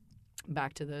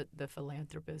back to the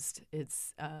philanthropist,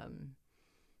 it's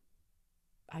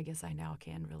I guess I now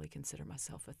can really consider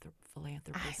myself a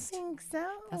philanthropist. I think so.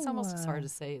 That's almost as hard to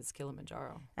say as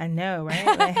Kilimanjaro. I know,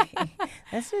 right? Like,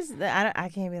 that's just I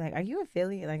can't be like, are you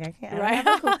affiliate? Like I can't. Right.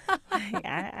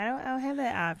 I don't have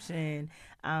that option.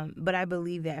 But I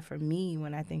believe that for me,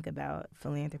 when I think about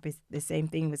philanthropists, the same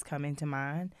thing was coming to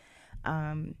mind.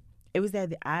 It was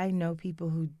that I know people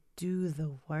who do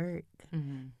the work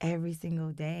every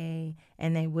single day,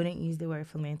 and they wouldn't use the word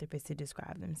philanthropist to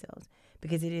describe themselves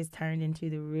because it is turned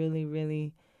into the really,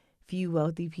 really few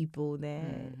wealthy people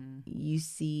that you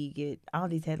see get all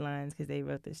these headlines because they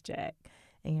wrote this check,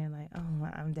 and you're like, oh,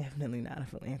 I'm definitely not a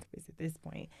philanthropist at this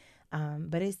point.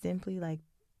 But it's simply like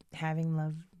having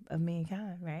love of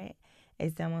mankind, right?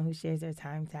 It's someone who shares their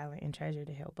time, talent, and treasure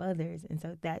to help others, and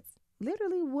so that's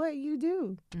literally what you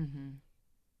do.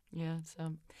 Yeah,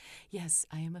 so yes,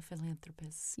 I am a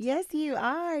philanthropist. Yes, you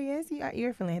are. Yes, you are.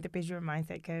 You're a philanthropist. You're a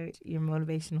mindset coach. You're a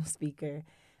motivational speaker.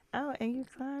 Oh, and you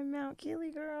climbed Mount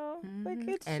Kili, girl. Look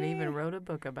at And you. even wrote a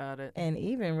book about it.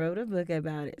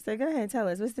 So go ahead, tell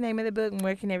us. What's the name of the book and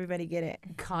where can everybody get it?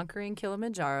 Conquering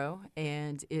Kilimanjaro,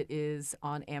 and it is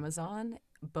on Amazon,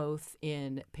 both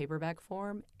in paperback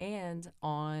form and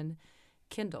on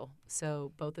Kindle.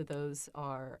 So both of those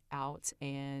are out,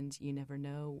 and you never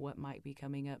know what might be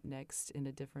coming up next in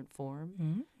a different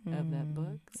form of that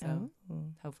book. So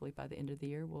hopefully by the end of the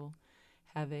year, we'll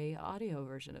have a audio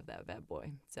version of that bad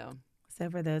boy. So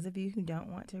for those of you who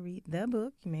don't want to read the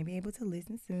book, you may be able to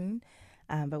listen soon,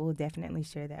 but we'll definitely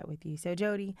share that with you. So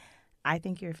Jodi, I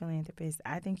think you're a philanthropist.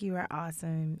 I think you are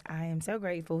awesome. I am so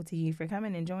grateful to you for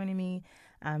coming and joining me,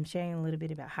 sharing a little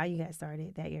bit about how you got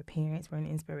started, that your parents were an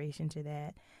inspiration to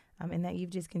that, and that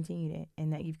you've just continued it,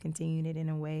 and that you've continued it in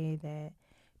a way that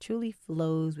truly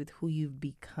flows with who you've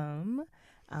become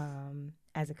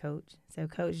as a coach. So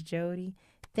Coach Jodi,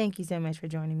 thank you so much for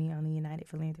joining me on the United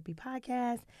Philanthropy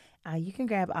Podcast. You can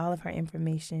grab all of her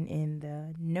information in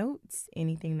the notes,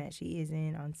 anything that she is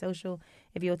in on social.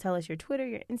 If you'll tell us your Twitter,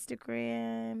 your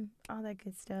Instagram, all that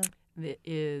good stuff. It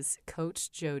is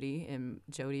Coach Jodi, and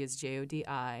Jodi is Jodi.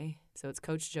 So it's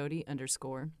Coach Jodi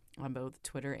 _ on both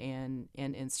Twitter and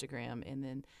Instagram. And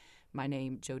then my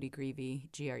name, Jodi Greve,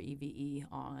 Greve,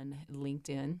 on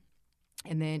LinkedIn.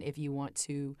 And then if you want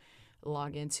to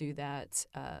log into that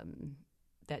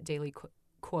daily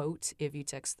quote, if you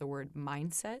text the word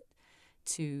mindset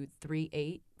to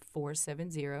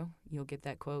 38470, you'll get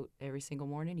that quote every single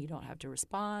morning. You don't have to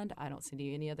respond. I don't send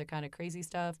you any other kind of crazy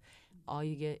stuff. All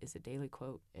you get is a daily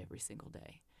quote every single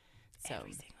day. So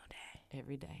Every single day.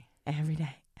 Every day. Every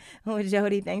day. Well,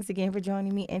 Jodi, thanks again for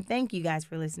joining me. And thank you guys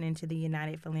for listening to the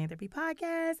United Philanthropy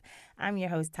Podcast. I'm your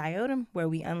host, Ty Odom, where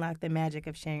we unlock the magic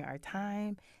of sharing our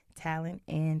time, talent,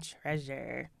 and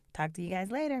treasure. Talk to you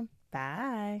guys later.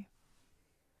 Bye.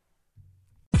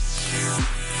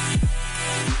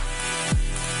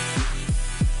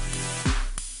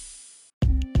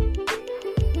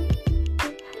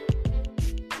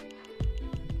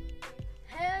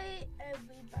 Hey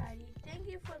everybody, thank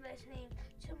you for listening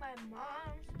to my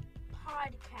mom's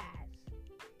podcast.